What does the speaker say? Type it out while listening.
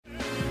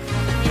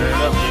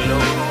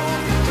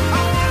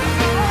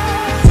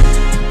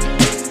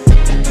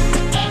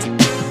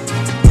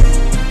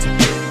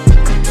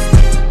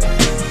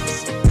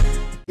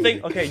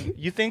Okay,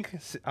 you think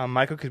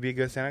Michael could be a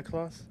good Santa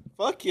Claus?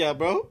 Fuck yeah,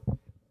 bro.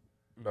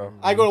 No.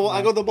 I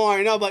go to the bar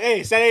right now. I'm like,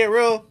 hey, Santa ain't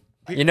real.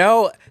 You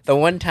know, the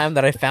one time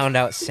that I found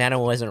out Santa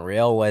wasn't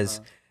real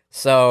was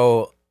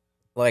so,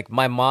 like,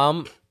 my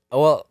mom.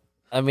 Well,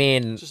 I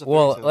mean, Just a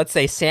fairy tale. let's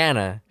say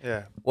Santa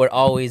Yeah. would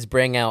always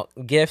bring out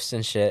gifts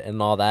and shit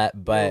and all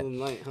that. But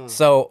Middle of the night, huh?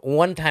 so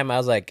one time I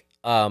was like,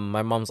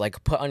 my mom's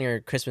like, put on your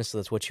Christmas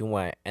list what you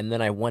want, and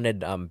then I wanted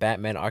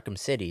Batman Arkham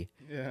City.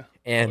 Yeah.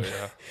 And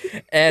Oh,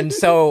 yeah. and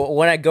so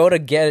when I go to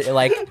get it,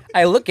 like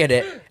I look at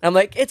it, and I'm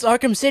like, it's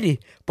Arkham City,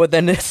 but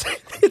then it's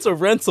a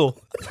rental.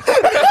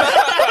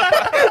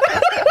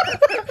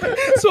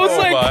 So it's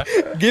my.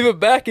 give it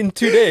back in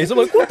 2 days. I'm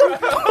like, what the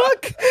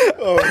fuck?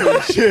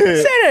 Oh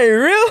shit. Santa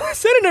ain't real.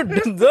 Santa never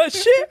does that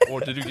shit. Or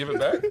did you give it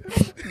back?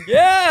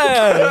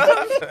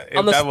 Yeah. If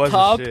On the that wasn't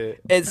top, shit.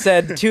 it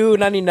said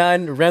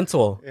 $2.99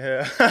 rental,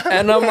 Yeah.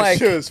 and I'm That like,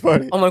 shit was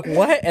funny. I'm like,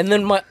 what? And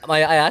then I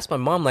asked my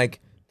mom, like,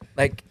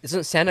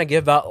 isn't Santa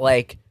give out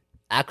like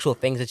actual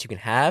things that you can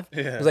have?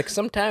 Yeah. It's like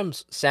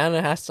sometimes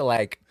Santa has to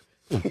like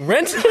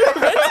rent.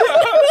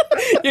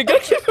 You're gonna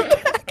give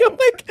it back. I'm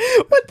like,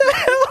 what the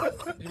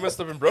hell? You must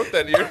have been broke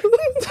that year.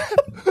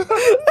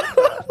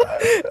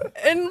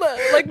 And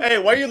like, Hey,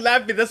 why are you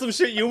laughing? That's some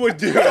shit you would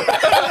do. The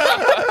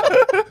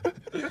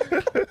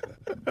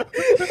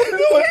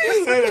way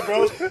he said it,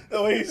 bro.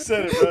 The way he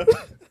said it, bro.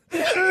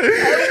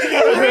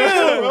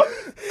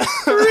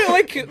 for real,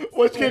 like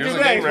What's good Here's to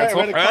a game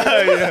rental.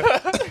 Yeah.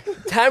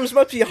 times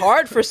must be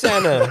hard for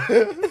Santa.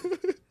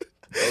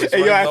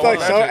 Hey, yo,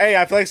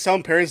 I feel like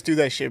some parents do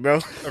that shit, bro.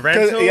 A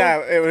rental? Yeah,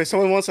 if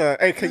someone wants a,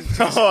 hey, can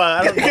Oh,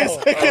 I don't know.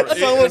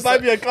 someone buy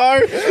me a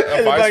car? And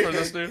Advice for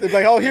this dude? they're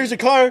like, oh, here's your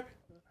car.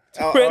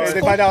 Oh, Rental.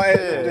 they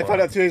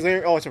find out 2 days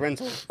later. Oh, it's a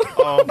rental.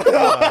 Oh,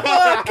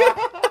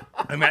 God.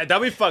 I mean,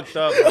 that'd be fucked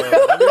up, bro.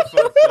 That'd be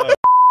fucked up.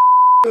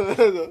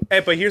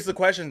 Hey, but here's the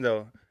question,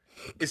 though.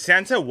 Is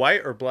Santa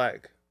white or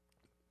black?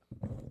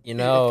 You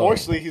know,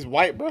 Unfortunately, he's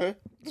white, bro.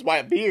 His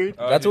white beard.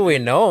 that's what we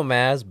know him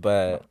as.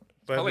 But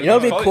But you know,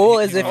 what'd be Probably- cool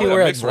he's is if he probably a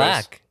were mixed race.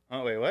 black.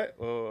 Oh, wait, what?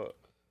 Whoa.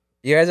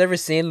 You guys ever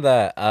seen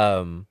the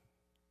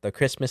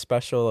Christmas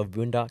special of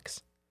Boondocks?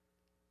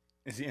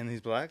 Is he, and he's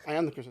black? I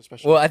am the Christmas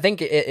special. Well, I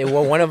think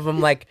well, one of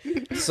them like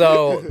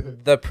so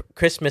the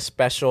Christmas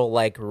special,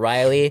 like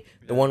Riley,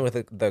 the one with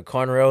the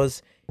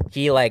cornrows.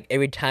 He like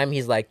every time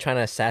he's like trying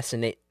to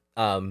assassinate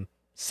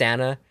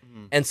Santa,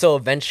 and so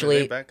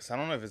eventually, Back, 'cause I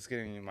don't know if it's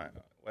getting you, my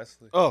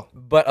Wesley. Oh,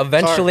 but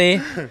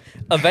eventually,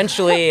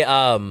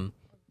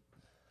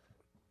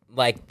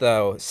 like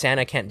the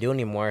Santa can't do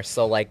anymore.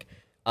 So like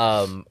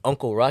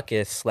Uncle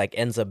Ruckus like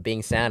ends up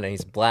being Santa.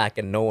 He's black,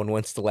 and no one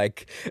wants to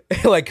like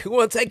who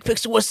wants to take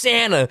pictures with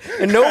Santa,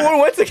 and no one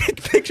wants to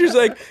get pictures.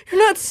 Like,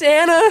 you're not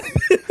Santa.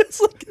 It's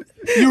like,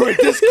 you're a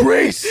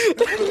disgrace.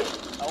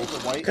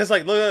 Because,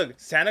 like, look,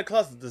 Santa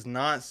Claus does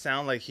not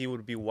sound like he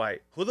would be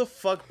white. Who the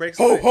fuck breaks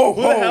Ho, ho,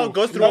 Who the ho. hell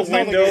goes through That's a not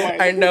like window? a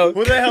white- I know.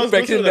 Who the hell goes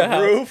Breaks through into the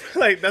house. roof?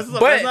 Like, that's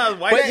But not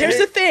white here's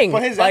the shit. thing.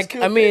 But his ass Like,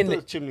 killed I mean,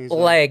 the chimneys, though.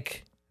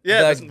 like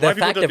Yeah, the white people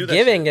fact don't do of that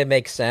giving shit. it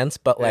makes sense.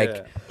 But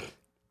like,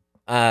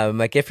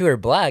 like if you were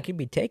black, you'd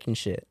be taking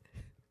shit.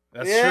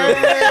 That's true.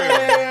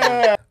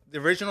 Yeah. The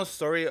original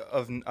story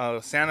of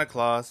Santa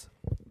Claus,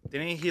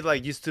 didn't he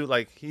like used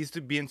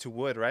to be into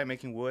wood, right?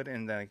 Making wood,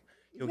 and then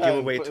he'll Yeah, give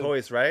away but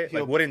toys, right?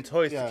 he'll- Like wooden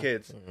toys yeah. to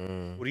kids.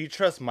 Would you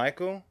trust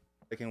Michael,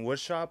 like in wood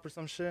shop or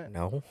some shit?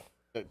 No.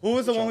 Who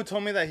was the one who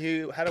told me that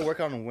he had to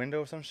work on a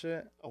window or some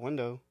shit? A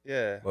window.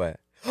 Yeah. What?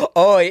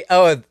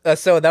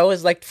 So that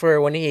was like for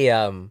when he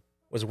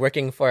was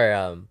working for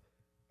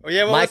Oh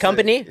yeah. What my was it?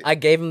 company. I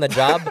gave him the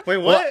job. Wait,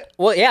 what?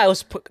 Well, yeah, it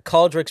was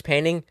College Works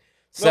Painting.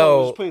 No,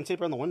 So just putting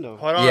tape on the window.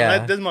 Hold on, Yeah.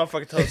 let this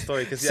motherfucker tell the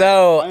story. Cause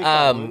so I ain't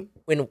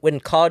following. when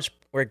College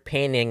Work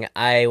Painting,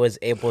 I was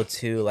able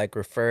to like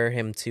refer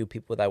him to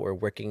people that were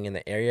working in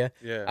the area.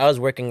 Yeah. I was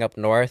working up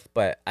north,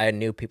 but I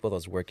knew people that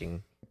was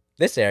working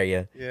this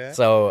area. Yeah.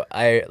 So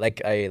I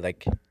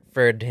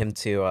referred him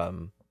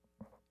to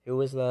who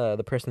was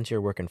the person that you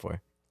were working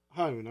for? I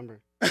don't even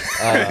remember.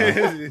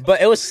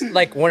 But it was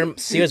like when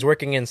he was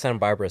working in Santa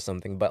Barbara or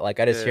something. But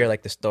like I just hear Yeah.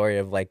 like the story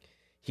of like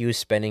he was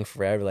spending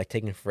forever, like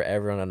taking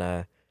forever on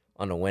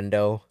a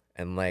window,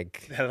 and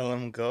like Had to let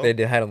him go. they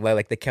had him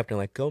like they kept him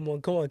like come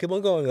on, keep on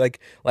going, like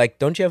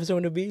don't you have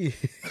somewhere to be?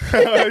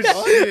 Oh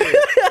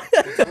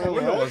shit. What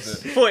window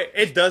was it? Boy,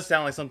 it does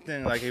sound like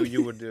something like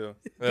you would do.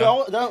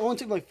 Yeah. That only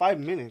took like 5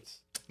 minutes.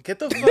 Get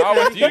the fuck Not out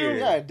with of you. here.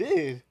 Yeah, I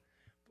did.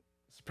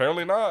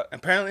 Apparently not.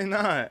 Apparently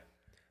not.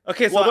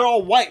 Okay, so Well, they're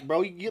all white,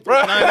 bro. You get the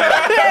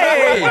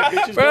Hey,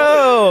 bitches,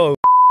 bro.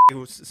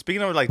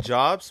 speaking of like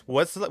jobs,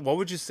 what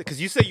would you say?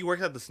 Because you said you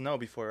worked at the snow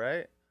before,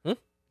 right? Hmm?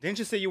 Didn't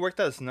you say you worked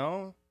at the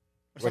snow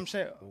or some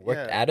shit?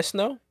 Worked yeah. at a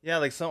snow? Yeah,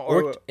 like some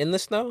or Worked in the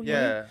snow?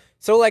 yeah.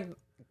 So like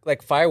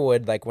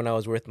firewood, like when I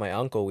was with my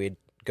uncle, we'd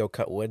go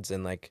cut woods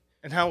and like,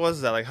 And how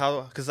was that? Like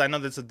how? Because I know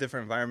that's a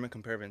different environment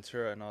compared to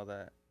Ventura and all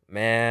that.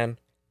 man,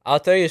 I'll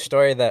tell you a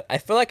story that I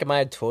feel like I might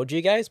have told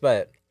you guys,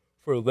 but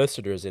for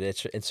listeners,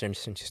 it's an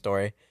interesting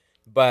story.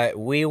 But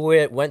we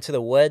went to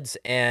the woods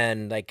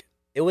and like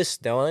it was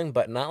snowing,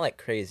 but not like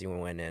crazy when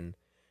we went in.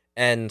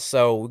 And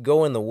so we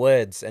go in the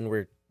woods and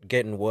we're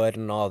getting wood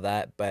and all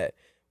that. But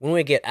when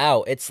we get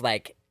out, it's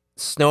like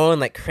snowing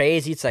like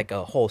crazy. It's like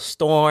a whole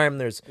storm.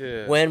 There's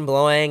wind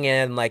blowing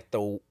and like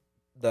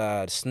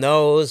the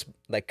snow's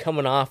like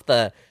coming off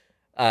the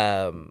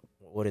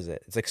what is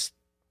it? It's like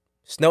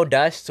snow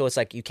dust. So it's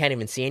like you can't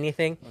even see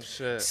anything. Oh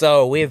shit.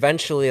 So we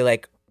eventually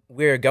like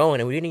we were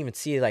going and we didn't even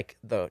see like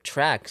the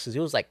tracks because it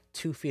was like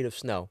 2 feet of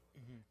snow.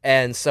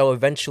 And so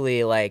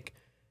eventually like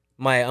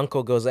my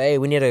uncle goes, hey,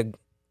 we need to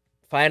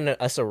find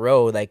us a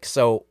road. Like,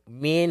 so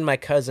me and my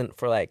cousin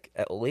for like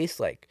at least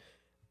like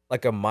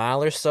a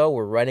mile or so,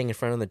 we're running in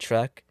front of the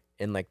truck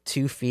in like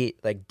 2 feet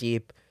like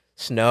deep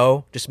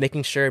snow, just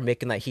making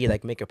that he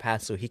like make a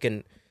path so he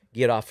can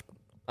get off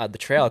the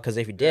trail. Because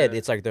if he did,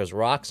 it's like there's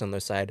rocks on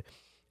the side,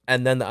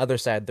 and then the other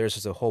side there's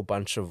just a whole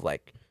bunch of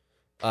like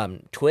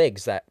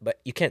twigs but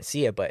you can't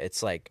see it, but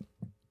it's like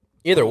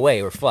either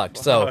way we're fucked.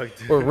 So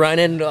we're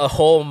running a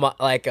whole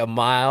like a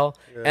mile,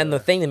 and the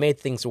thing that made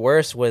things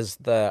worse was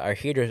our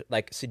heater,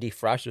 like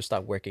defroster,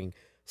 stopped working.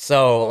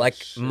 So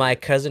my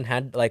cousin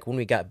had like when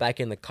we got back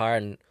in the car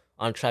and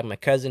on track, my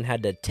cousin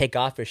had to take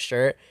off his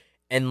shirt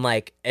and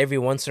like every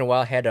once in a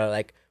while had to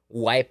like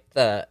wipe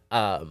the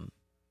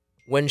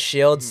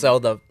windshield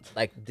so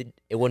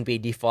it wouldn't be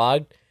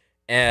defogged.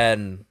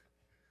 And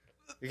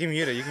you can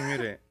mute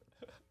it.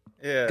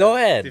 Yeah. Go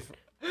ahead.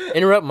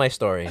 Interrupt my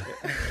story.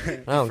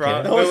 I don't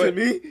care. That wasn't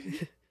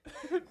me.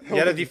 You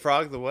had to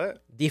defrog the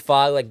what?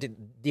 Defog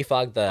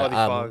the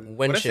defog.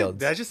 windshield.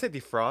 Did I just say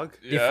defrog?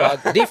 Yeah.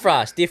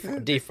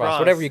 Defrost,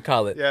 whatever you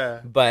call it.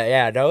 Yeah. But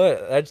yeah,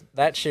 no,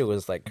 that shit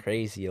was like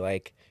crazy.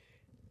 Like,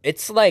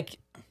 it's like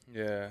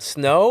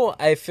snow.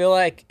 I feel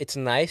like it's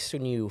nice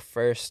when you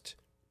first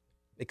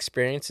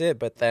experience it,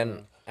 but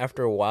then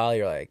after a while,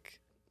 you're like,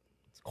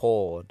 it's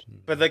cold.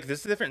 But like, this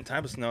is a different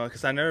type of snow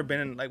because I've never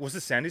been in like, was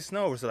it sandy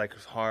snow or was it like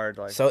hard?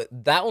 Like, so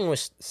that one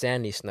was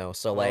sandy snow.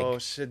 So like, oh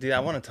shit, dude, I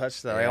want to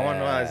touch that. Like, I want to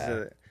know how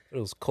is it. It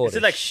was cold Is it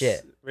as like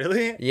shit.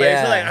 Really? Yeah. Like,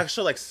 is it like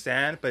actual like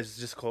sand, but it's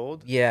just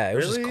cold? Yeah, it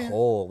was Really? just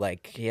cold.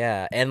 Like,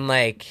 yeah. And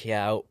like,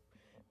 yeah,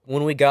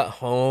 when we got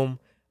home,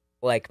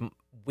 like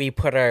we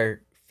put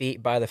our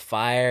feet by the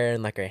fire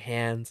and like our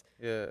hands.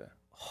 Yeah.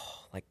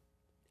 Oh, like,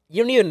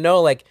 you don't even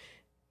know, like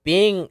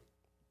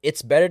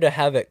it's better to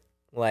have it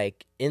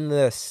like in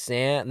the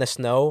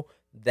snow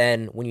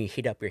than when you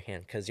heat up your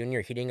hand. Because when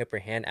you're heating up your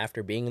hand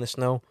after being in the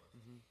snow,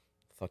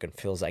 fucking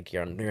feels like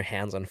your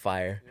hand's on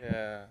fire.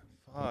 Yeah.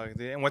 Fuck,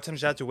 dude. And what time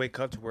did you have to wake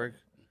up to work?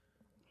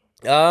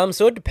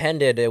 So it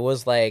depended. It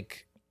was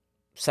like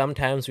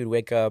sometimes we'd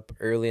wake up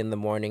early in the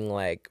morning,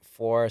 like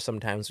 4.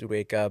 Sometimes we'd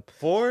wake up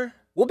 4.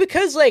 Well,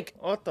 because like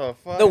What the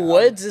fuck? the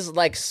woods is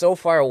like so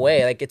far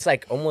away. Like it's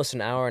like almost an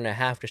hour and a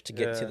half just to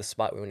get to the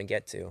spot we want to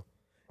get to,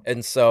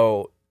 and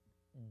so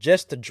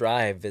just to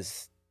drive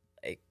is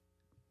like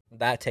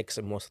that takes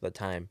up most of the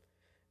time.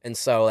 And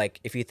so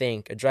like if you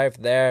think a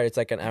drive there, it's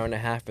like an hour and a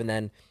half, and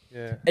then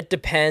it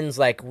depends.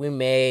 Like it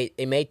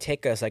may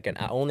take us like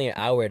only an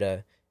hour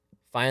to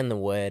find the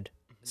wood.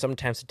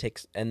 Sometimes it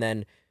takes, and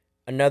then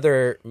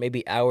another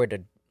maybe hour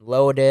to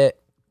load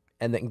it,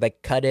 and then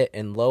like cut it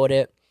and load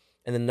it,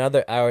 and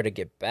another hour to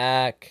get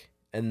back,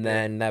 and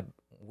then that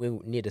we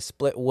need to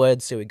split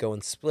wood, so we go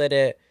and split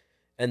it,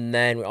 and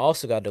then we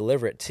also got to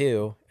deliver it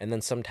too. And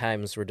then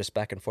sometimes we're just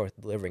back and forth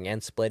delivering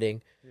and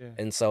splitting,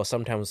 and so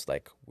sometimes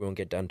like we won't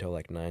get done till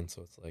like 9.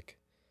 So it's like.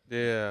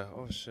 Yeah.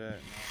 Oh shit.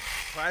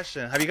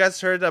 Question: have you guys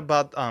heard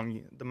about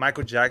the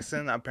Michael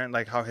Jackson? Apparently,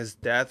 like how his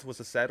death was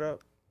a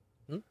setup.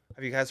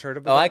 Have you guys heard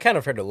about? Oh, I kind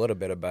of heard a little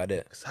bit about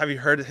it. Have you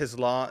heard his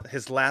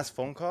last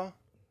phone call?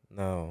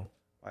 No.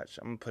 Watch,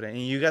 I'm gonna put it in.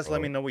 You guys let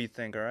me know what you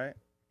think. All right.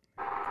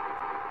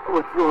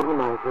 What's your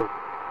Michael?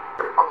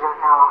 I don't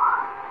know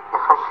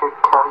if I should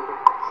tell you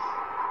this,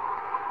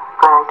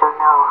 but I don't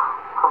know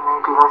who may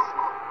be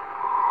listening.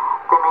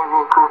 There may be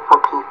a group of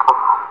people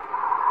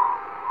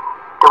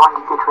that want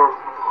to get rid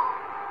of me.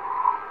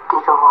 They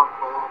don't want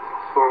me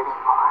here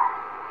anymore.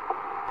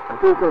 I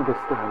don't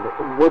understand.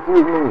 What do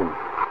you mean?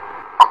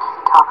 I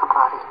can't talk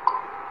about it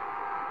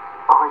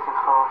over the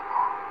phone.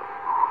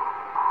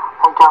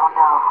 I don't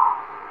know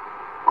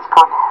what's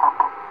going to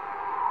happen.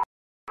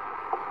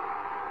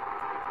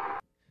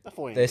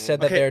 They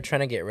said that they were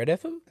trying to get rid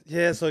of him?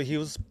 Yeah, so he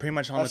was pretty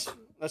much on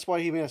That's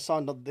why he made a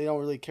song. They don't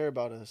really care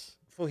about us.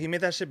 Well, he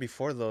made that shit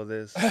before though.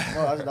 This. No,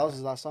 that was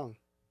his last song.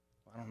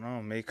 I don't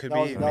know. Maybe That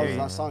was his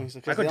last song.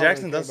 Michael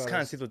Jackson does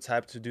kind of seem the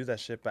type to do that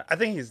shit, but I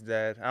think he's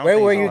dead. Where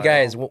were you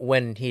guys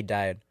when he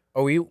died?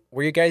 Or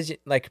were you guys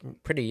like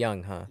pretty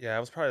young, huh? Yeah, I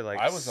was probably like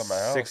I was at my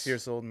house. 6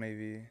 years old,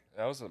 maybe.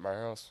 I was at my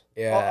house.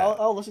 Yeah.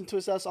 I'll listen to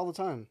his ass all the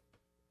time.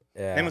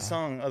 Yeah. Name a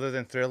song other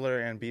than Thriller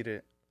and Beat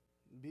It.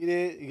 Beat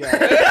it. You got.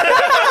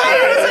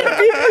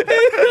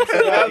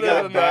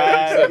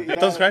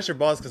 Don't scratch your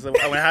balls because when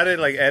I had it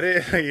like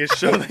edit, it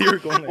showed that you were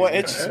going. Like, What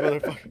itches,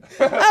 motherfucker?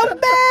 I'm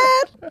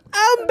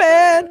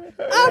bad.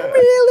 I'm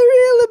really,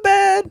 really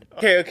bad.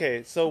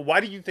 Okay. So why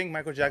do you think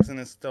Michael Jackson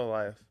is still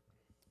alive?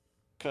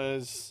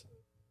 Because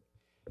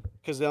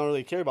they don't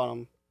really care about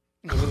him.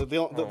 I mean, the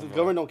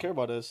government don't care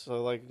about us.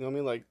 So like, you know what I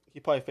mean? Like he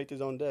probably faked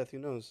his own death. Who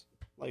knows?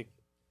 Like,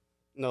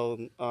 no,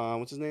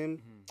 what's his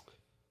name?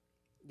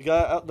 The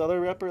guy, the other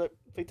rapper that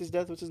faked his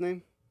death. What's his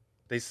name?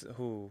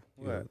 Who?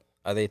 What?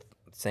 Are they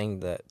saying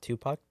that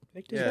Tupac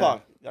picked it? Yeah.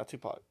 Tupac. Yeah,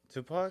 Tupac.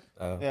 Tupac?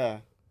 Oh. Yeah.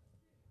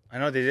 I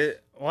know they did.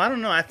 Well, I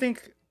don't know. I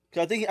think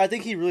 'Cause I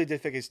think he really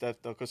did fake his death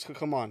though. Cause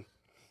come on.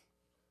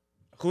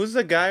 who's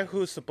the guy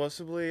who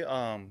supposedly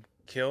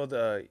killed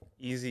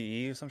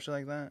Eazy-E or some shit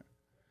like that?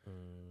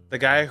 The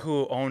guy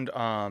who owned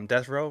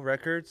Death Row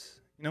Records.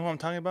 You know who I'm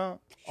talking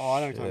about? Oh, I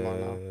know what you're talking about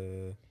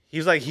now. He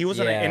was like, he was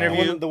in Yeah. an The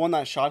interview. one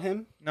that shot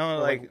him. No,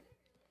 like,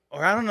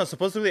 or I don't know.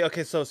 Supposedly,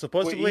 okay, so Wait,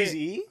 supposedly,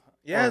 Eazy-E?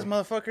 yes,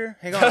 motherfucker.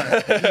 Hang on.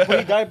 But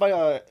he died by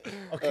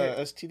Okay.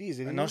 STDs,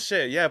 didn't he? No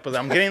shit, yeah, but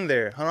I'm getting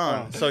there. Hold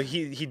on. Oh. So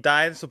he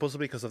died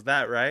supposedly because of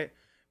that, right?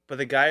 But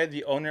the guy,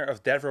 the owner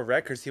of Death Row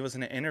Records, he was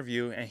in an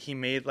interview and he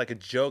made like a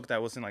joke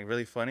that wasn't like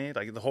really funny.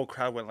 Like the whole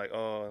crowd went like,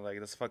 "Oh, like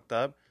that's fucked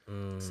up,"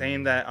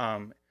 saying that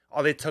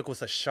all they took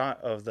was a shot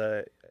of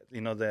the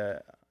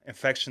the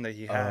infection that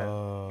he had.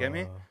 Get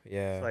me?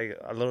 Yeah. It's like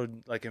a little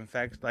like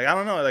infect. Like I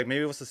don't know. Like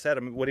maybe it was a set.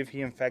 I mean, what if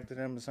he infected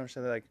him or some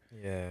shit? Like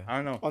yeah. I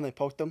don't know. Oh, and they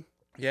poked him.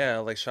 Yeah,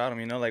 like shot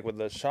him, like with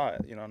the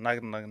shot,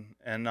 knocking,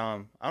 and I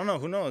don't know,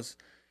 who knows?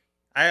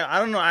 I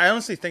don't know. I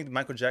honestly think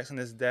Michael Jackson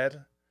is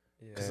dead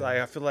because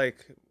I feel like.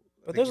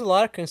 But there's a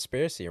lot of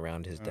conspiracy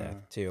around his death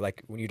too.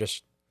 Like when you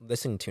just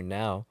listen to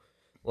now,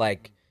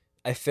 like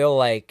I feel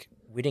like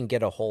we didn't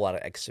get a whole lot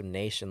of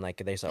explanation. Like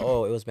they said,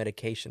 oh, it was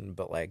medication,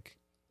 but like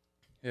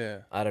Yeah.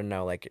 I don't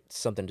know, like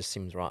something just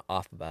seems wrong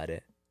off about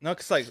it. No,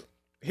 because like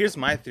here's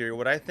my theory.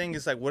 What I think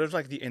is like, what if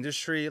like the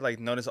industry like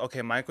noticed,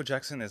 okay, Michael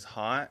Jackson is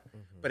hot,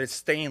 but it's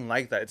staying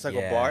like that. It's like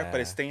a bar,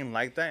 but it's staying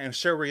like that. And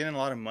sure, we're getting a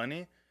lot of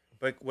money,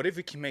 but what if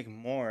we can make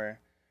more?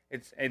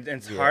 It's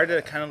hard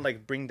to kind of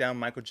like bring down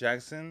Michael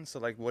Jackson. So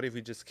like, what if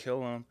we just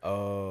kill him?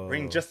 Oh.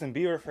 Bring Justin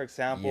Bieber, for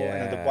example, and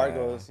then the bar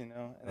goes, and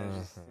then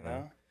just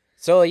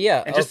So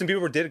yeah. And Justin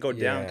Bieber did go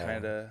down, yeah.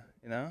 kind of,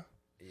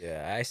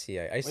 Yeah, I see.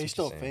 I see. Well, he's what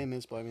still you're saying.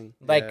 famous, but I mean,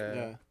 Like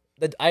yeah,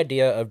 the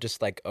idea of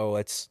just like, oh,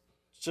 it's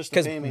it's just the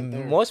because fame ain't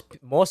there.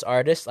 most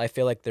artists, I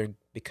feel like they're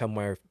become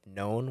more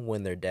known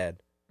when they're dead.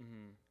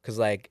 Cause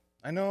like,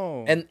 I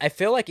know. and I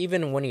feel like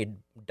even when he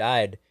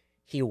died,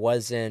 he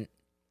wasn't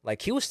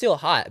like he was still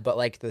hot, but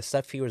like the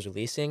stuff he was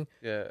releasing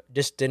yeah,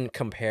 just didn't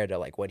compare to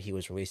like what he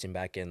was releasing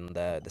back in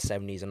the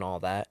 70s and all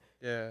that.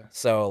 yeah,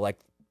 So like,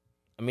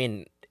 I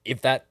mean,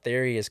 if that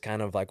theory is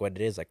kind of like what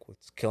it is, like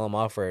let's kill him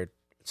off or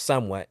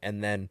somewhat,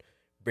 and then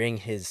bring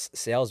his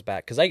sales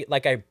back. Cause I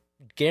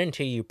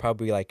guarantee you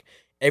probably like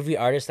every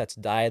artist that's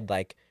died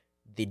like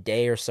the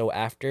day or so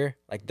after,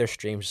 like their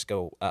streams just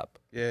go up.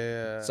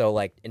 yeah. So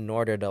like in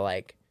order to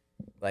like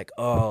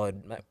oh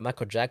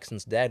Michael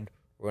Jackson's dead,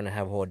 we're gonna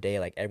have a whole day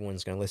like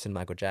everyone's gonna listen to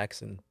Michael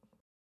Jackson.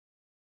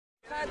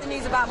 Heard the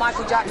news about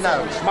Michael Jackson.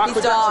 No, Michael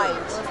He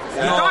died. He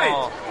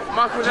died?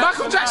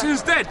 Michael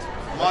Jackson's dead.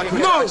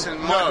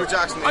 Michael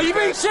Jackson. Are you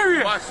being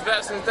serious? Michael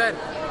Jackson's dead.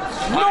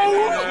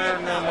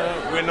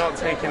 No. We're not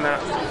taking that.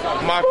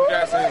 Michael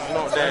Jackson is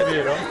not dead.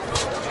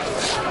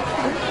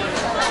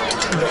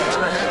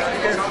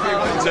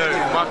 No,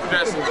 Michael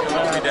Jackson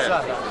cannot be dead.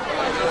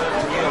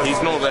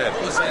 He's not dead.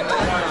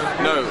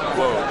 No,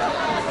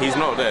 well, he's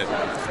not dead.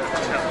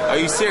 Are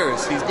you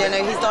serious? He's Yeah,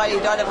 no, he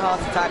died of a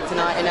heart attack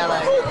tonight in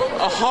LA.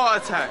 a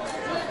heart attack.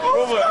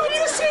 Robert, have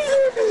you seen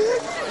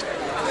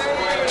him?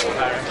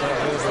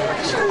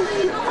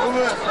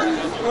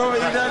 Robert,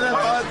 he died of a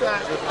heart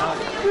attack.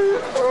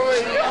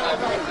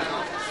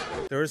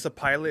 There was a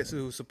pilot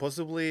who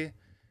supposedly,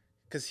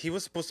 because he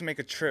was supposed to make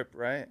a trip,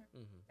 right?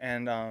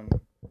 And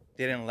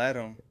they didn't let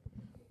him.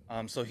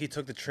 So he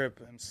took the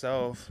trip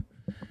himself,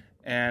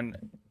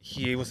 and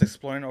he was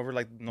exploring over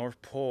like the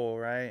North Pole,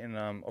 right? And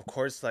of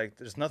course, like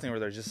there's nothing over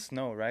there, just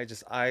snow, right?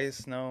 Just ice,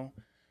 snow.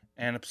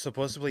 And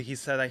supposedly he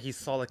said that he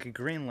saw like a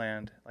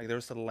Greenland, like there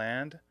was a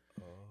land,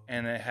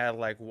 and it had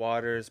like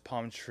waters,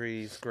 palm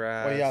trees,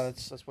 grass. Well, yeah,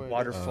 that's where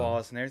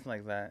waterfalls and everything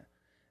like that.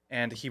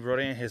 And he wrote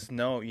it in his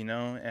note,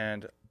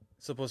 and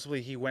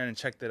supposedly he went and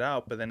checked it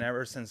out, but then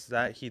ever since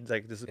that he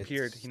like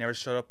disappeared. He never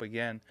showed up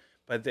again.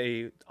 But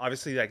they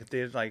obviously like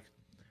did like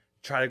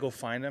try to go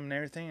find him and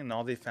everything, and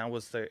all they found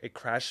was a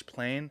crashed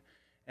plane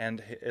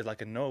and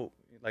like a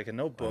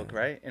notebook,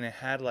 right? And it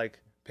had like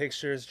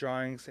pictures,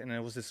 drawings, and it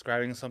was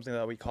describing something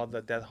that we called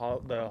the death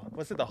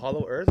the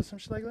Hollow Earth or some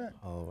shit like that.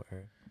 Oh,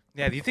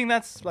 Yeah, do you think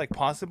that's like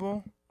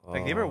possible?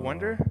 Like, you ever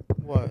wonder?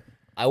 What?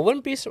 I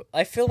wouldn't be.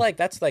 I feel like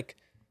that's like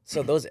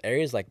so those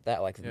areas like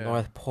that, like the Yeah.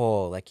 North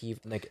Pole, like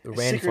even like the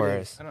secretive.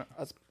 rainforest, I don't.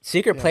 That's,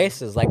 secret yeah.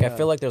 places. Like I Yeah.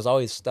 feel like there's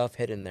always stuff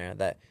hidden there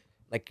that,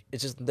 like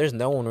it's just there's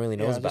no one really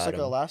knows yeah, just about like it.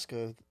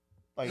 Alaska.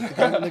 Like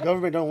the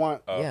government don't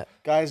want Yeah.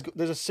 guys.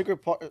 There's a secret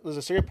part. There's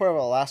a secret part of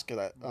Alaska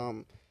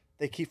that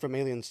they keep from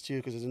aliens too,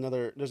 because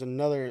there's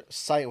another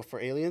site for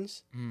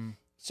aliens.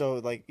 So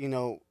like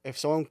if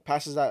someone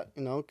passes that,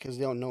 because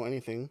they don't know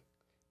anything,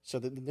 so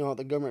that what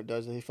the government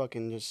does, they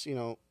fucking just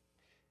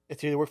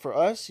if you work for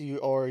us,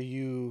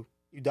 you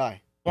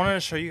die. I wanted to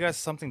show you guys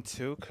something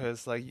too,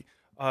 cause like,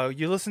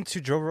 you listen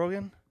to Joe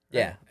Rogan?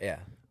 Yeah, yeah.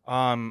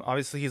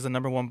 Obviously he's the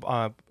number one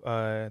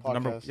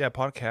Podcast.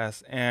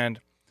 podcast, and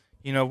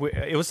you know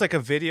it was like a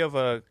video of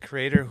a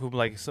creator who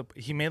like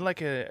he made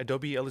like a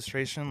Adobe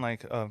illustration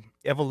like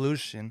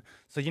evolution.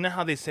 So you know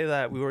how they say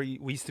that we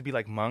used to be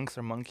like monks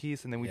or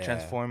monkeys, and then we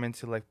transform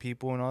into like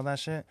people and all that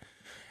shit.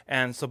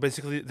 And so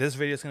basically this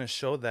video is gonna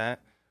show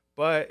that,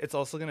 but it's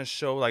also gonna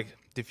show like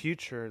the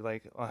future,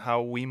 like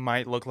how we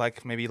might look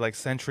like maybe like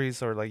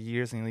centuries or like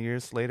years and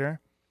years later.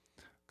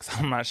 Cause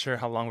I'm not sure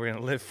how long we're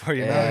gonna live for,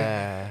 you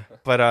know.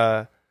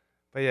 But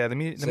yeah, let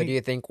me. So do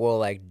you think we'll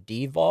like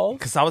devolve?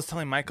 Cause I was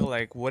telling Michael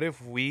like, what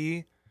if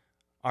we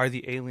are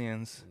the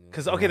aliens?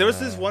 Cause okay, there was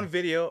this one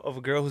video of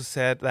a girl who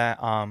said that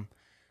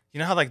you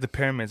know how like the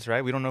pyramids,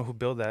 right? We don't know who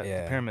built that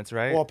the pyramids,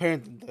 right? Well,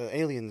 apparently the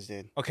aliens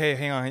did. Okay,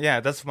 hang on.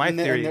 Yeah, that's my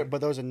theory. But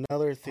there was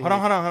another thing. Hold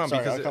on.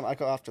 Sorry, Because I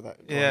come after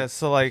that. Go yeah, ahead.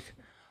 so like,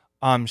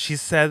 she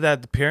said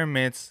that the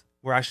pyramids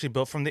were actually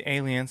built from the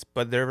aliens,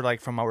 but they're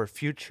like from our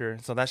future.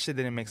 So that shit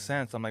didn't make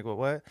sense. I'm like, well,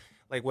 what?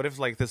 Like, what if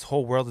like this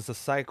whole world is a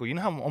cycle? You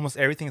know how almost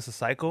everything is a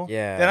cycle?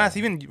 Yeah. They're not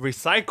even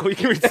recycle. You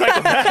can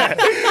recycle that.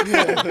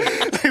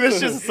 Like, that's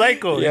just a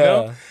cycle, you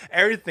know?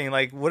 Everything.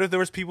 Like, what if there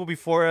was people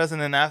before us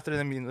and then after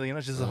them, you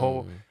know, just a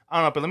whole... I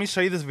don't know, but let me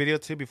show you this video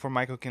too before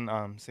Michael can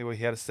say what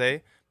he had to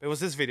say. But it was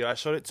this video. I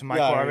showed it to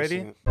Michael I already.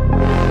 seen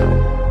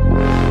it.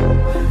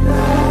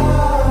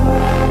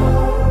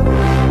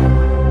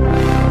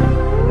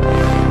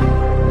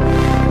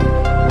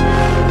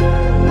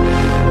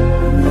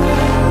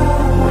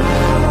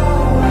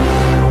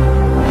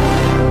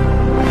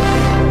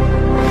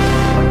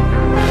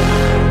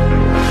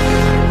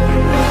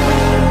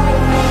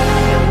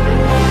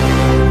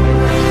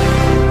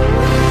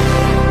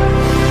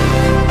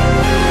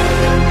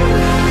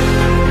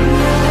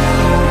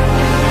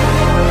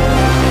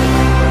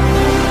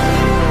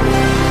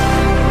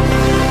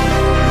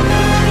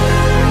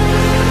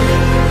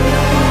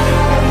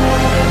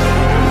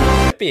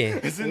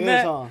 Isn't It that?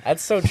 is, huh?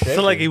 That's so trippy.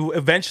 So like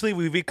eventually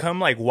we become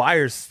like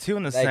wires too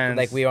in a sense.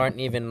 like we aren't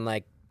even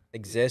like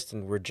exist,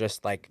 and we're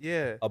just like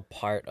Yeah. a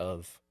part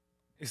of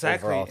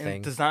Exactly. overall And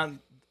thing. does not,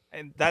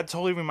 and that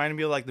totally reminded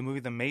me of like the movie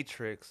The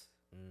Matrix.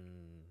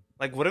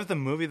 Like, what if the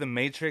movie The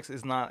Matrix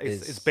is not?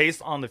 It's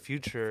based on the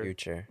future.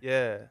 future.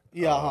 Yeah.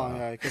 Yeah,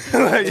 yeah. 'Cause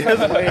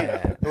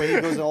Yeah. the way he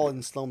goes all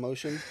in slow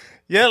motion.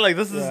 Yeah. Like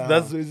this is Yeah.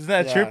 isn't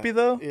that Yeah, trippy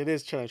though? It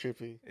is kind of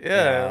trippy. Yeah.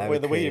 that'd be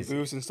The way he crazy.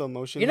 moves in slow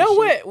motion. You and know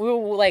shit. what? We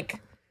will like.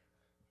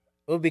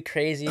 It would be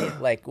crazy.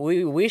 Like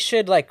we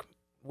should like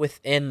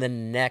within the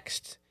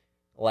next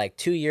like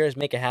 2 years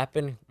make it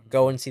happen.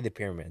 Go and see the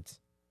pyramids.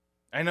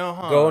 I know,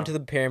 huh? Go into the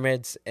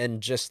pyramids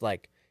and just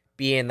like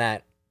be in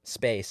that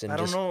space and I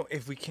don't just know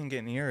if we can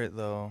get near it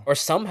though. or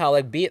somehow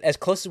like be as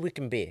close as we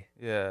can be.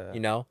 Yeah. You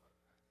know.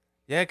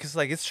 Yeah, because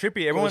like it's trippy. But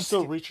there's Everyone's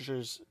still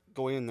researchers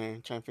going in there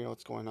trying to figure out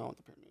what's going on with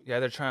the pyramid. yeah,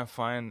 they're trying to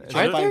find.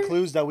 Trying to there? find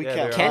clues that we Yeah,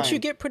 can't there find. Can't you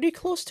get pretty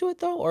close to it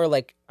though, or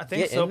like I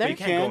think get so, in but there? you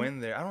can't go Can. in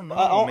there. I don't know.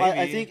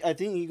 I maybe.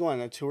 think you go on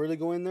a tour to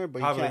go in there, but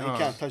Probably, you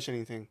can't touch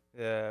anything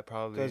Yeah,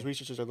 probably. because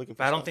researchers are looking for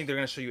But I don't stuff. think they're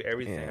gonna show you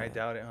everything. Yeah. I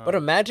doubt it. Huh? But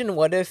imagine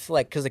what if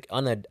like because like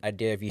on the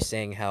idea of you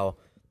saying how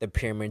the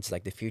pyramids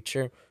like the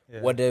future. Yeah.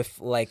 What if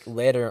like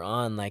later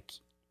on like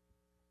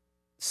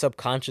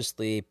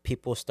subconsciously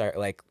people start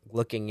like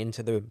looking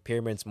into the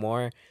pyramids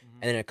more, and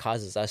then it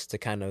causes us to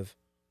kind of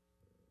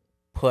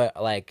put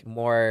like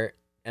more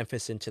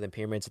emphasis into the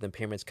pyramids, and the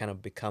pyramids kind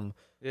of become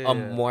Yeah, a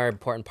yeah. more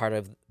important part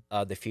of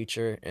the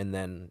future, and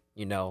then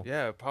you know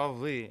Yeah,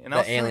 probably. And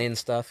the alien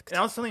stuff. And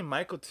I was telling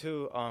Michael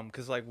too,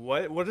 because like,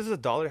 what does a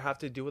dollar have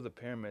to do with the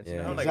pyramids? You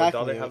Yeah. know, how, like Exactly, a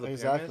dollar have the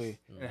exactly. pyramids,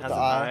 and it The has an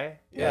eye. eye.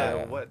 Yeah.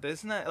 Yeah. What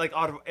isn't that like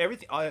out of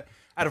everything?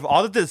 Out of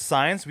all the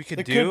designs we could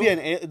There do,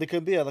 there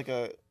could be like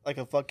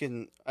a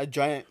fucking a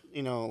giant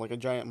like a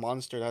giant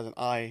monster that has an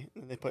eye.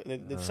 And they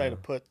decide to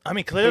put I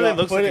mean, clearly it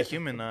looks put like a it-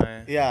 human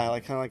eye. yeah,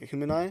 like kind of like a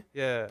human eye.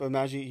 Yeah. But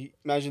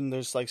imagine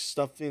there's like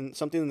something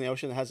in the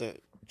ocean that has a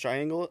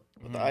triangle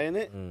with the eye in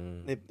it.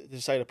 They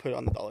decide to put it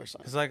on the dollar sign.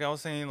 Because like I was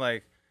saying,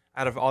 like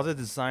out of all the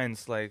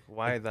designs, like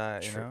why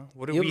that? You know,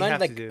 what do You we meant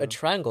have like to do? a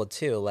triangle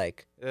too,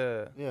 like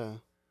Yeah. Yeah,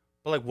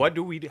 But like, what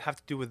do we have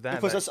to do with that?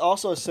 because That- that's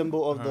also a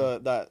symbol of Uh-huh.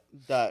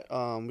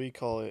 that we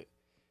call it.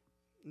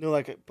 You know,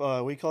 like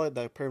we call it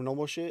that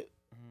paranormal shit.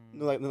 You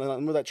know, like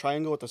remember that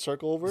triangle with the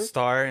circle over the it,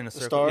 star and a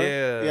circle. star?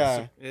 Yeah.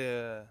 Yeah.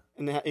 Yeah.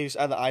 and then you just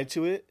add the eye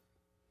to it.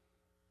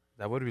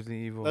 That would be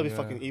evil. That'd be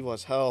yeah. fucking evil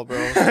as hell, bro.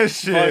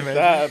 Shit, Fuck man.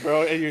 that,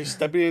 bro. And you're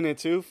stepping in it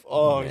too.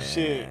 Oh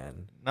shit.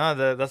 man.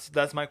 No,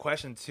 that's my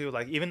question too.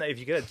 Like, even if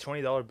you get a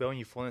 $20 bill and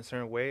you fall in a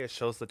certain way, it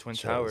shows the twin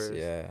Shows, towers.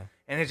 yeah.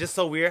 And it's just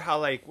so weird how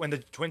like when the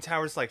twin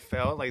towers like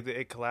fell, like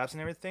it collapsed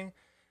and everything.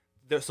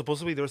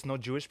 Supposedly there was no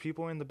Jewish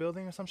people in the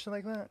building or some shit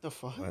like that The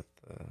fuck? What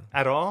the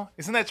at all.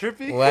 Isn't that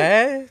trippy?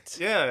 what?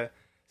 Yeah.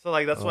 So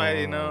like that's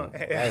why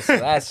That's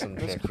some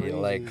That's trippy. crazy.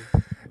 Like,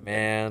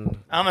 man,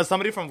 I don't know.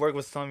 Somebody from work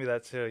was telling me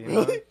that too. You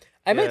know.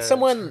 I met Yeah.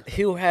 someone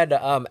who had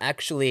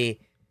actually,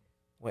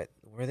 what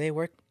were they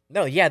work?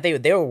 No, yeah,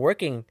 they were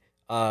working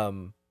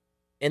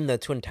in the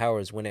Twin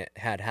Towers when it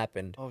had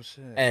happened, Oh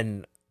shit.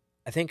 and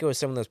I think it was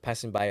someone that was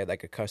passing by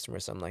like a customer or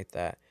something like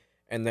that,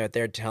 and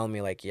they're telling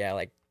me like, yeah,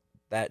 like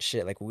that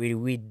shit. Like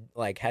we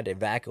like had to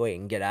evacuate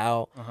and get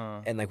out,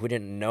 and like we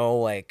didn't know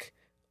like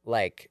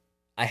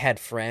I had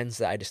friends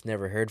that I just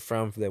never heard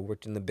from that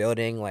worked in the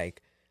building.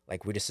 Like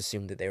we just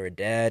assumed that they were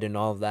dead and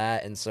all of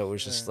that, and so it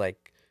was just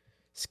like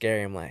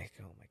scary. I'm like,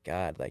 oh my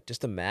god, like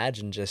just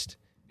imagine just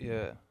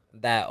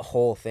that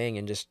whole thing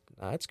and just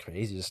that's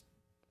crazy. Just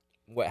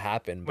what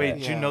happened. Wait, but,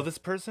 did you know this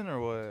person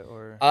or what?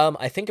 Or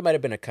I think it might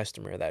have been a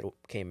customer that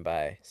came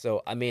by.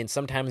 So I mean,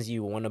 sometimes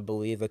you want to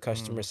believe a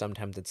customer.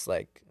 Sometimes it's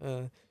like,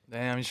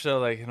 damn, you should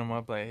like hit him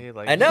up, like, hey,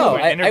 like. I know.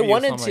 I interview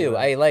wanted something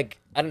to. like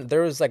I don't.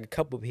 There was like a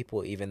couple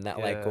people even that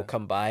like will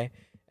come by,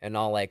 and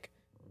I'll like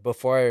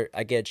before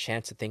I get a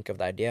chance to think of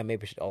the idea,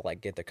 maybe I'll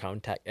like get the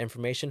contact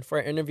information for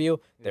an interview.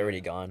 They're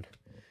already gone.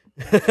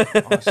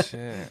 Oh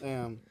shit.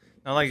 Damn.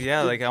 I'm like,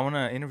 yeah, like I want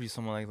to interview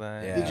someone like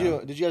that. Yeah.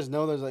 Did you guys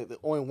know there's like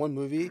only one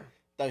movie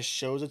that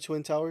shows the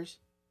Twin Towers?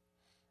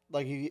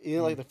 Like you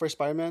know, like the first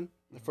Spider-Man,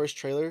 the first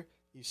trailer,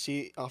 you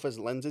see off his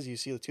lenses, you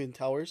see the Twin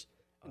Towers,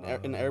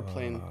 an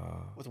airplane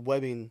with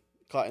webbing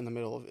caught in the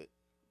middle of it.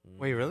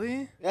 Wait,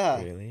 really?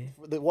 Yeah. Really?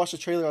 Watch the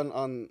trailer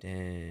on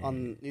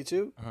Damn.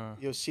 YouTube.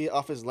 You'll see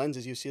off his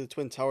lenses. You see the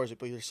Twin Towers,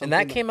 but there's something.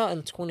 And that came out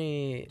in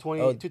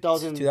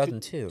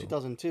 2002.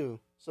 2002.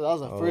 So that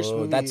was the first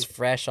movie. That's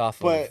fresh off.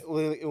 But of,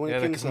 when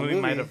it came to the movie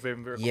movie, might have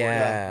been recorded.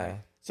 yeah.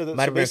 So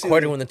Might have been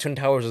recorded when the Twin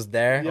Towers was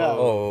there. Yeah.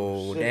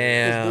 Oh, shit.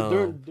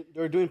 damn.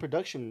 They're doing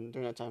production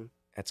during that time.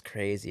 That's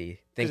crazy.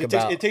 Think 'Cause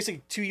about it takes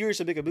like 2 years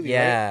to make a movie.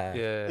 yeah. Right?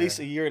 Yeah. At least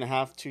a year and a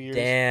half, 2 years.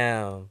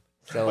 Damn.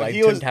 So But like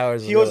he Twin was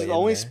Towers. he was really the in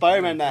only there.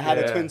 Spider-Man that had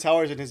Yeah. the Twin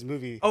Towers in his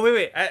movie. Oh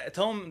wait.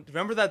 Tell him.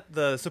 Remember that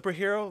the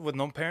superhero with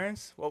no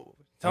parents? Well,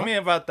 tell me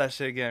about that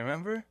shit again.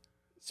 Remember?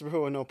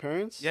 Superhero with no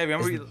parents. Yeah,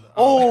 remember?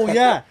 Oh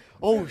yeah.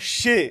 Oh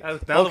shit. Now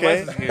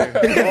Okay. the voice is here.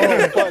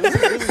 Oh, fuck,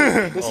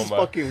 this is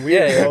fucking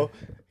weird, Yeah, yeah. bro.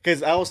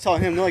 Because I was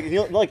telling him, you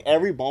know, like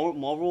every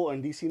Marvel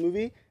and DC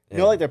movie, you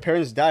know, like their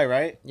parents die,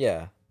 right?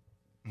 Yeah.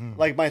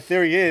 Like my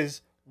theory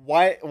is,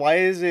 why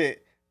is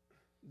it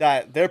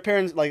that their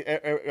parents, like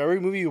every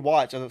movie you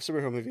watch of a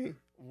superhero movie,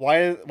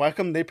 why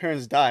come their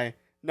parents die?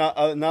 Not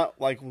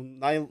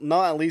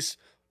at least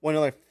one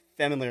of their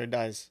family member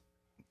dies.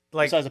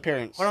 Like, Besides the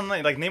parents. hold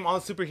on, like name all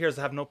the superheroes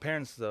that have no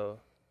parents though.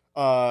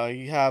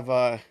 You have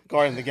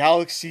Guardian of the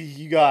Galaxy.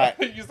 You got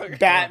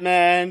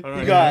Batman.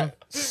 You got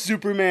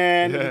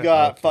Superman. Yeah. You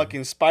got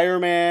fucking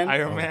Spider-Man.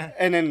 Iron Man,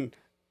 And then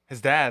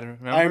his dad.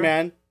 Remember? Iron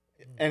Man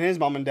and his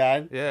mom and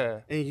dad.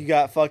 Yeah. And you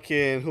got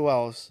fucking who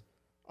else?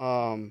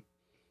 And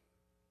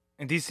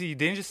DC,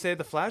 didn't you just say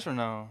the Flash or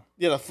no?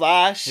 Yeah, the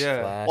Flash.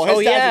 Yeah. Flash. Well, his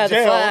Oh dad's yeah, in the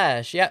jail.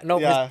 Flash. Yeah. No.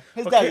 Yeah,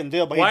 his Okay, dad's in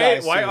jail, but he why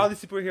dies why too. all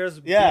these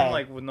superheroes Yeah. being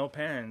like with no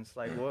parents?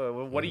 Like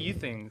what do you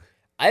think?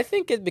 I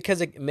think it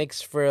because it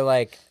makes for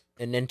like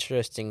an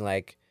interesting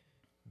like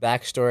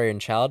backstory in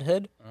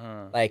childhood.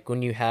 Like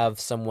when you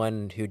have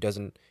someone who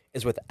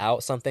is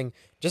without something.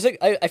 Just like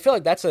I feel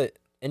like that's a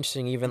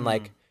interesting even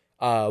like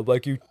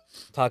you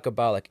talk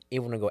about like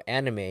even when I go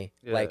anime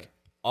like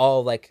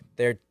all like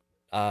their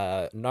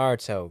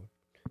Naruto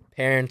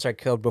parents are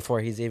killed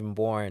before he's even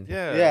born.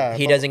 Yeah.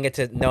 He doesn't get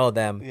to know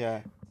them.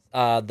 Yeah.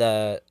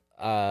 The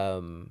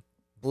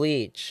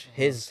Bleach,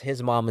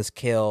 his mom is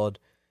killed.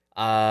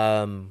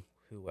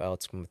 Who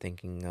else am I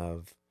thinking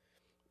of?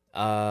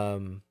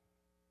 And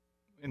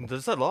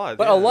there's a lot.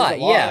 But yeah. a lot,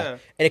 There's yeah. And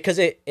because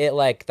it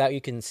like that,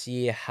 you can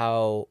see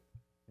how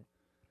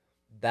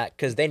that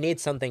because they need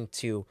something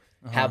to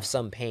have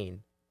some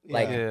pain,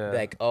 like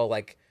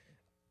like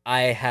I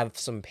have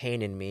some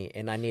pain in me,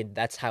 and I need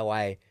that's how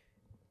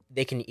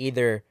they can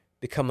either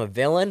become a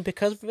villain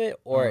because of it,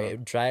 or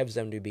it drives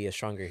them to be a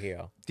stronger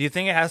hero. Do you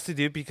think it has to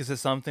do because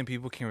it's something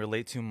people can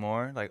relate to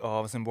more? Like, oh,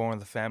 I wasn't born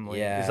with a family.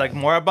 Yeah. It's like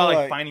more about like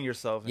Like- finding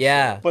yourself. and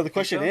Yeah. shit. But the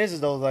question so? is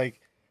though, like,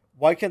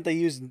 why can't they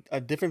use a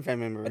different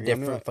family member? A You know what I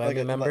mean? different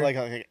family member? like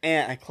an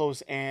aunt, a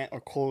close aunt, or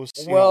close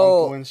uncle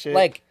Well, and shit.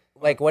 like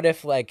what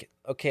if like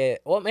okay,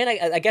 well, man,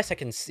 I guess I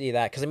can see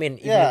that because I mean,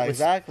 even Yeah, with-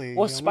 exactly, you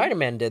know Well, what I mean?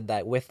 Spider-Man did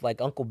that with like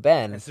Uncle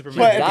Ben. And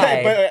Superman. He But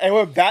died. I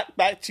went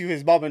back to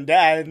his mom and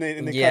dad, and they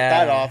cut Yeah.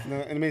 that off. And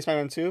the Amazing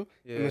Spider-Man 2,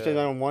 Yeah. and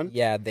Spider-Man 1,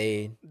 Yeah,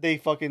 they. they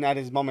fucking add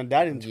his mom and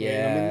dad into it. You know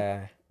what I mean?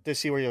 Yeah. To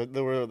see where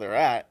they're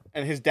at,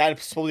 and his dad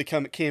supposedly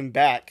came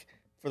back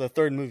for the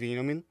third movie. You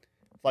know what I mean?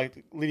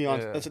 Like leading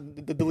on, Yeah. that's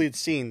the deleted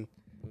scene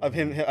of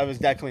his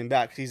dad coming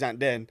back because he's not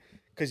dead.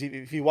 Because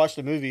if you watch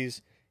the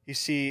movies, you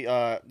see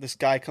this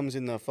guy comes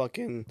in the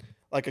fucking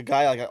like a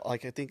guy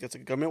like I think it's a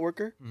government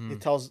worker. He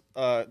tells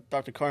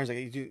Dr. Carnes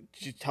like, did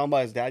you tell him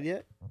about his dad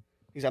yet?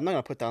 He's like, I'm not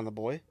gonna put down the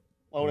boy.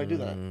 Why would I do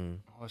that? You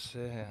Oh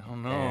shit! I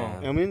don't know. Yeah. know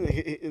what I mean?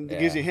 It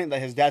gives you a hint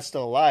that his dad's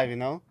still alive. You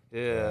know,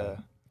 Yeah.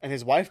 and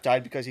his wife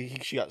died because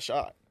she got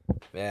shot.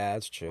 Yeah,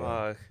 that's true.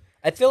 Fuck.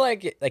 I feel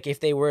like if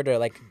they were to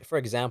like, for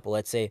example,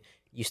 let's say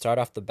you start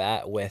off the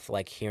bat with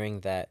like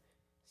hearing that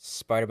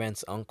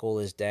Spider-Man's uncle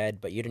is dead,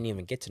 but you didn't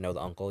even get to know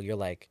the uncle. You're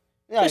like,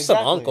 Yeah, there's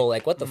exactly. some uncle.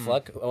 Like, what the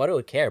fuck? Why do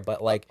we care?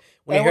 But like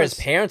when you That hear his was-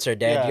 parents are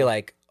dead, yeah. you're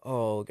like,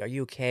 oh, are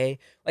you okay?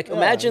 Like, Yeah,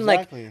 imagine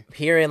exactly. like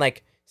hearing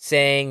like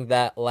saying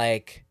that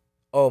like,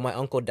 oh, my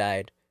uncle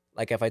died.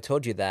 Like if I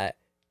told you that,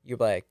 you're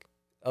like,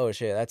 oh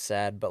shit, that's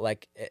sad. But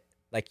like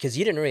like because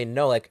you didn't really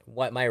know like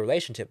what my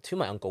relationship to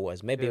my uncle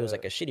was. Maybe it was Yeah.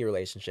 like a shitty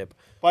relationship.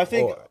 But I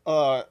think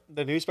Or-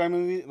 the new Spider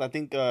movie, I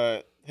think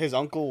his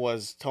uncle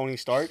was Tony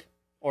Stark,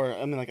 or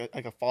I mean like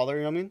a father.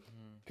 You know what I mean?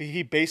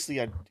 He basically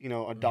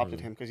adopted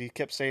him because he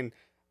kept saying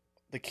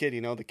the kid.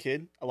 The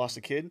kid. I lost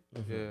a kid.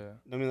 Yeah,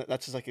 I mean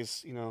that's just like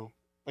his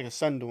like a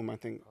son to him. I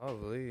think.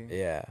 probably.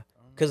 Yeah,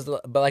 because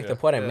but like the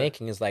point I'm Yeah.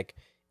 making is like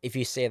if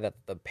you say that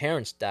the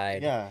parents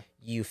died, Yeah.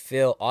 you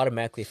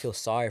automatically feel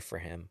sorry for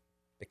him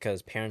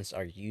because parents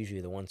are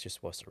usually the ones who're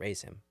supposed to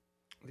raise him.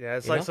 Yeah,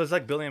 it's You like know? so it's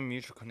like building a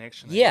mutual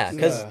connection. I Yeah, guess,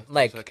 because Yeah.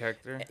 like to the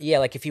character. yeah,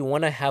 like if you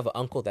want to have an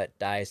uncle that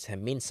dies to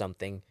mean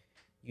something,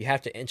 you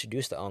have to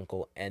introduce the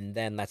uncle, and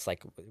then that's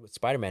like what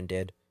Spider-Man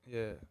did.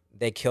 Yeah,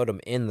 They killed him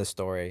in the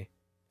story,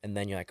 and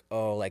then you're like,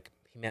 oh, like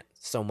he meant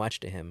so much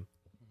to him.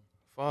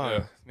 fuck.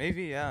 Yeah.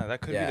 Maybe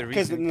that could Yeah. be the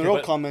Because reason. in the real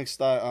but- comics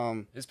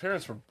that His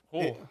parents were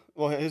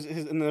cool. his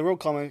in the real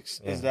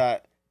comics Yeah. is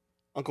that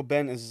Uncle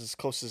Ben is his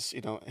closest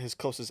his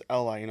closest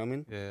ally. You know what I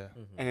mean? Yeah,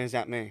 And his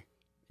Aunt May.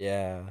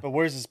 Yeah, But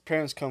where's his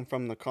parents come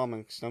from in the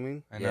comics? You know what I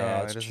mean? I know. Yeah,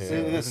 it that's doesn't, true. it It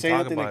doesn't doesn't say talk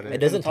anything about like- it it.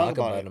 doesn't talk talk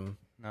about about it. him.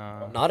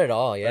 No. Not at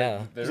all.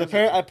 Yeah. There's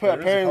Because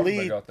apparently,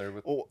 comic book out there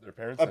with oh, their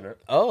parents in it.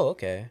 Oh,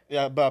 okay.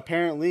 yeah, but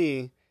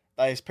apparently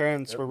that his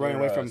parents were running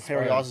away from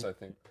Harry Spies, Osborn. I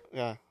think.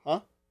 Yeah,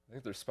 huh? I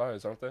think they're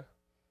spies, aren't they?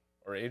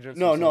 Or agents?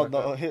 No, or no,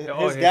 something no. like that? His, Yeah,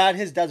 oh,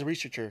 his dad's a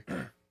researcher.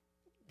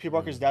 Peter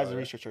Parker's dad's a yeah.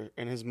 researcher,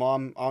 and his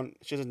mom,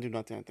 she doesn't do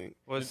nothing. I think.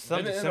 Well, Didn't it's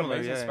something it in similar.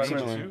 Amazing Yeah. Spider-Man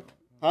Similar. 2?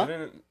 Huh?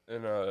 Didn't it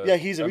in, Yeah,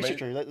 he's a Ama-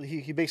 researcher.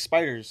 He makes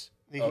spiders.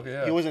 He, Okay,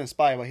 yeah. he wasn't a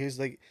spy, but he was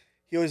like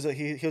he was a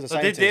So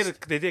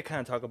scientist. they did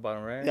kind of talk about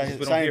him, right? Yeah, Just he's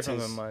we a don't hear from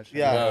scientist. him much.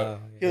 Yeah.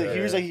 Yeah. He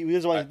was Yeah. like he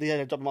was why they had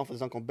to drop him off with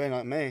his uncle Ben,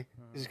 Aunt May,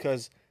 is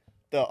because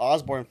the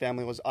Osborn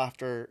family was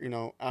after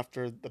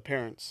after the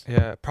parents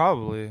Yeah,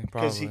 probably.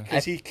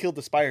 because he killed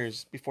the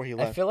spiders before he I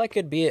left. feel like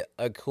it'd be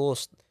a cool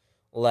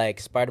like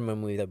Spider-Man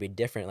movie that'd be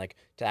different, like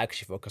to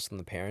actually focus on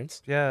the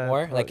parents Yeah,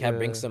 more, pro- like have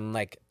bring yeah. some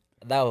like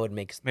that would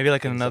make Maybe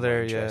like things a lot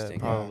another, interesting.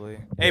 probably.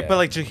 Hey, Yeah. but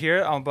like, did you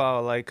hear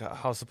about like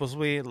how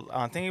supposedly,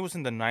 I think it was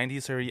in the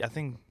 90s or I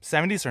think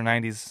 70s or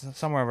 90s,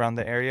 somewhere around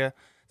the area,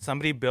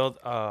 somebody built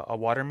a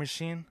water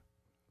machine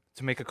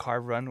to make a car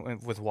run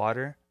with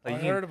water. Like I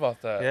you can- heard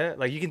about that. Yeah,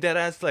 like you can dead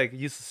ass like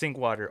use sink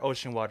water,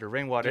 ocean water,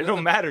 rainwater. It Didn't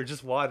don't matter,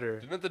 just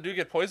water. Didn't the dude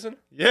get poisoned?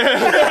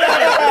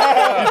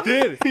 Yeah, he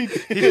did. He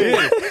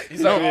did.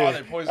 He's like, oh,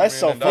 they poisoned That's me.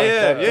 so and then fucked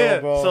died. up, though, Yeah.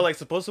 bro. So like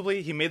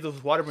supposedly he made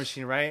this water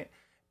machine, right?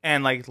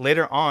 And like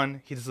later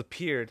on he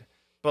disappeared.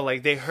 But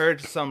like they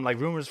heard some like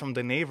rumors from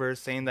the neighbors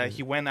saying that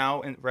he went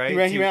out and right.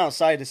 he ran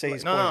outside to say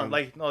he's poisoned.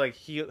 like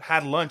he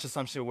had lunch or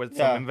some shit with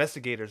Yeah. some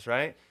investigators,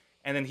 right?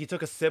 And then he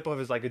took a sip of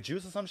his like a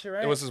juice or some shit,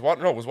 right? It was his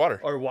water. No, it was water.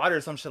 or water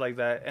or some shit like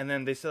that. And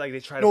then they said like they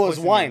tried. No, to it was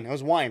poison wine. him. It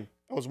was wine.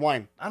 It was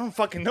wine. I don't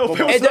fucking know. But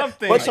Well, it was Hey,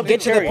 something. But Something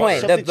get to the cherry. point.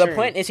 Something The cherry.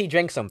 point is he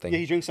drank something. Yeah,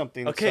 he drank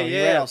something. Okay, so he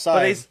yeah. ran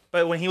outside.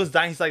 But when he was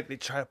dying, he's like they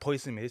tried to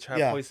poison me. They tried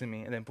Yeah. to poison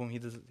me, and then boom, he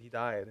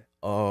died.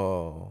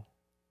 Oh,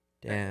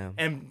 damn.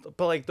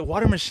 But like the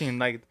water machine,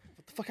 like.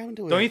 What the fuck happened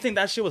to it? Don't you think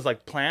that shit was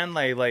like planned,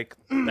 like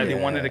that they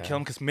wanted to Yeah. kill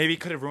him because maybe it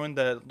could have ruined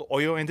the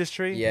oil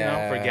industry, you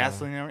know, for Yeah.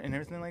 gasoline and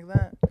everything like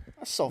that?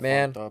 That's so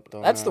Man, fucked up,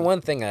 though. That's the man.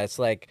 one thing that's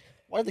like,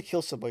 Why'd they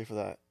kill somebody for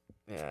that?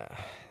 yeah,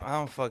 I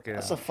don't fucking.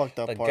 That's a fucked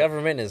up the part.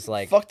 government is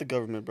like Fuck the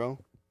government, bro.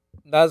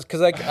 that's because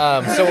like so.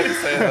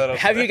 Say that up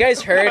Have you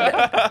guys heard?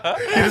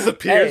 he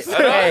disappears.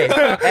 hey,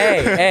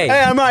 Hey,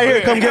 I'm out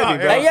here. Come get me,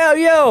 bro.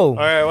 hey, yo, All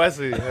right,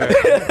 Wesley. All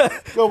right.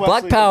 Go,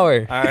 Black Wesley.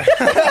 Power. All right.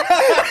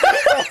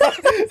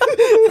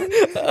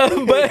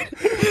 but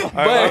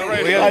All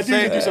I we gotta do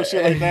say, do some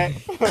shit like that.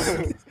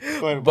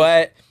 Go ahead,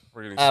 but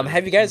We're getting serious.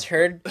 have you guys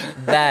heard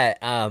that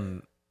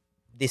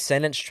the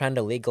Senate's trying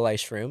to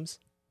legalize shrooms?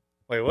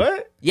 wait,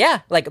 what?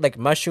 Yeah, like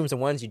mushrooms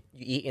and ones you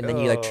eat and then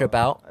you like trip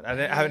out. I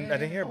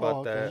didn't hear about Oh,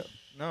 okay. that.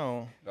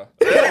 No.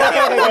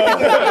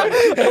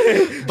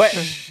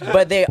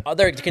 But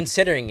they're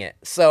considering it.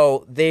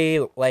 So they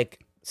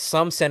like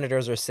some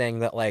senators are saying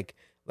that like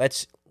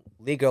let's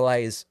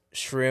legalize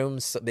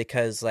shrooms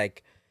because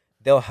like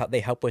they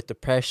help with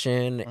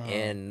depression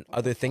and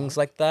other things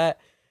like that.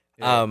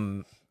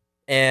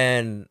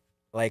 And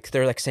like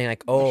they're like saying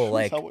like oh Mushrooms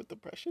like help with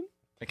depression.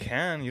 I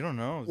can. You don't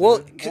know. well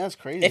dude. That's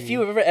crazy. if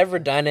you've ever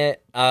done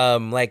it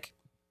like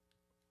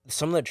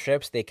some of the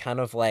trips they kind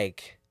of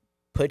like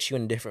put you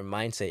in a different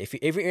mindset.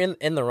 If you're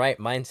in the right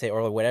mindset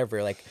or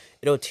whatever, like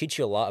it'll teach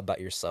you a lot about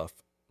yourself.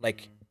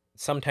 Like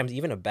sometimes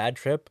even a bad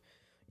trip,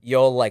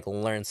 you'll like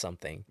learn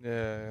something.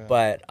 Yeah.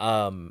 But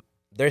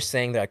they're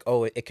saying that like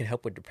oh it can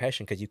help with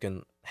depression because you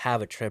can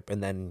have a trip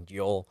and then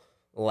you'll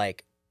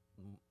like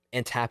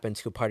and tap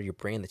into a part of your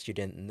brain that you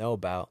didn't know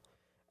about.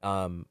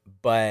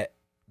 But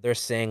they're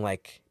saying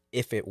like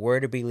if it were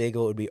to be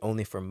legal, it would be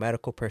only for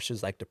medical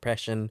purposes like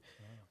depression.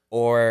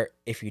 Or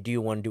if you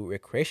do want to do it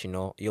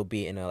recreational, you'll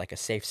be in a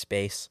safe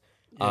space,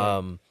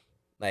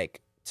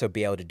 like to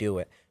be able to do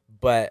it.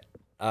 But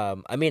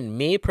I mean,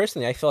 me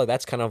personally, I feel like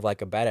that's kind of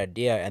like a bad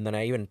idea. And then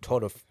I even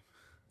told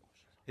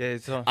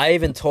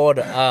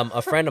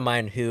a friend of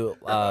mine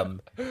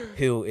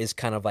who is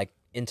kind of like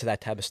into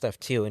that type of stuff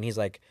too, and he's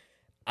like,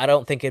 I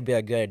don't think it'd be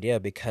a good idea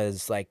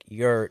because like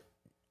you're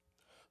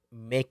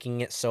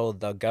making it so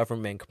the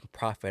government can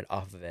profit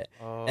off of it,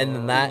 and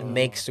then that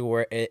makes it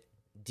where it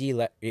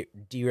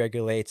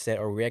deregulates it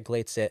or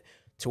regulates it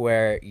to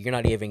where you're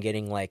not even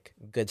getting like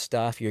good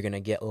stuff. You're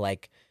gonna get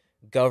like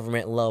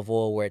government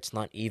level where it's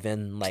not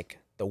even like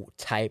the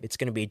type. It's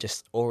gonna be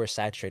just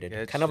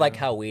oversaturated, kind of like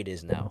how weed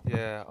is now.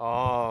 Yeah.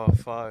 Oh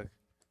fuck,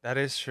 that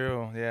is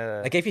true.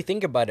 Yeah. Like if you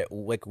think about it,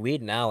 like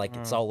weed now, like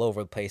it's all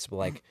over the place. But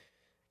like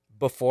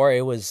before,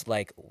 it was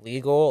like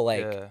legal.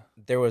 Like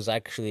there was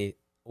actually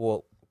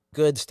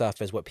good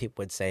stuff is what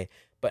people would say.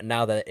 But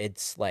now that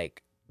it's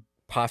like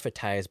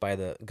profitized by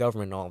the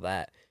government and all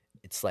that,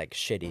 it's like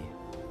shitty.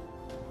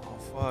 Oh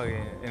fuck,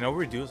 and it'll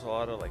reduce a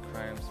lot of like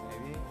crimes,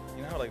 maybe.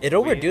 You know how like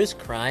it'll reduce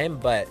crime,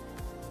 but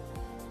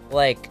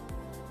like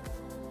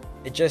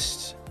it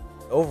just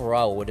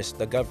overall with just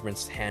the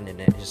government's hand in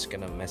it, it's just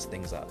gonna mess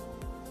things up.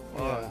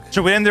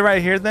 Should we end it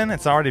right here then?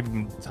 It's already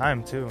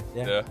time too.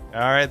 Yeah. All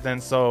right then.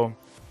 So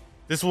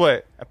this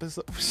what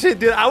episode? Shit,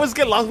 dude, I always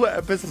get lost what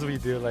episodes we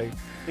do. Like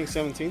I think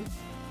 17.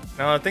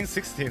 No, I think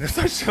 16 or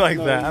some shit like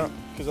that.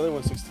 Because the other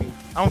one's 16.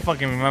 I don't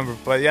fucking remember.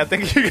 But yeah,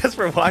 thank you guys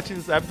for watching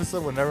this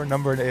episode, whatever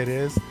number it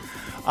is.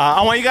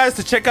 I want you guys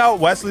to check out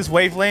Wesley's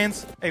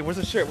Wavelengths. Hey, where's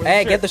the shirt?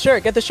 Get the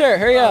shirt.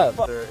 Hurry up.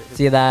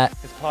 See that?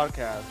 His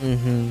podcast.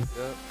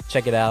 Yep.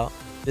 Check it out.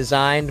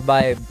 Designed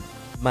by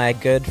my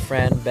good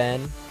friend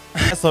Ben.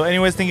 So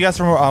anyways, thank you guys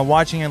for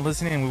watching and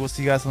listening, and we will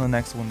see you guys on the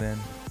next one then.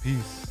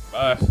 Peace.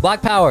 Bye.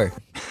 Black Power.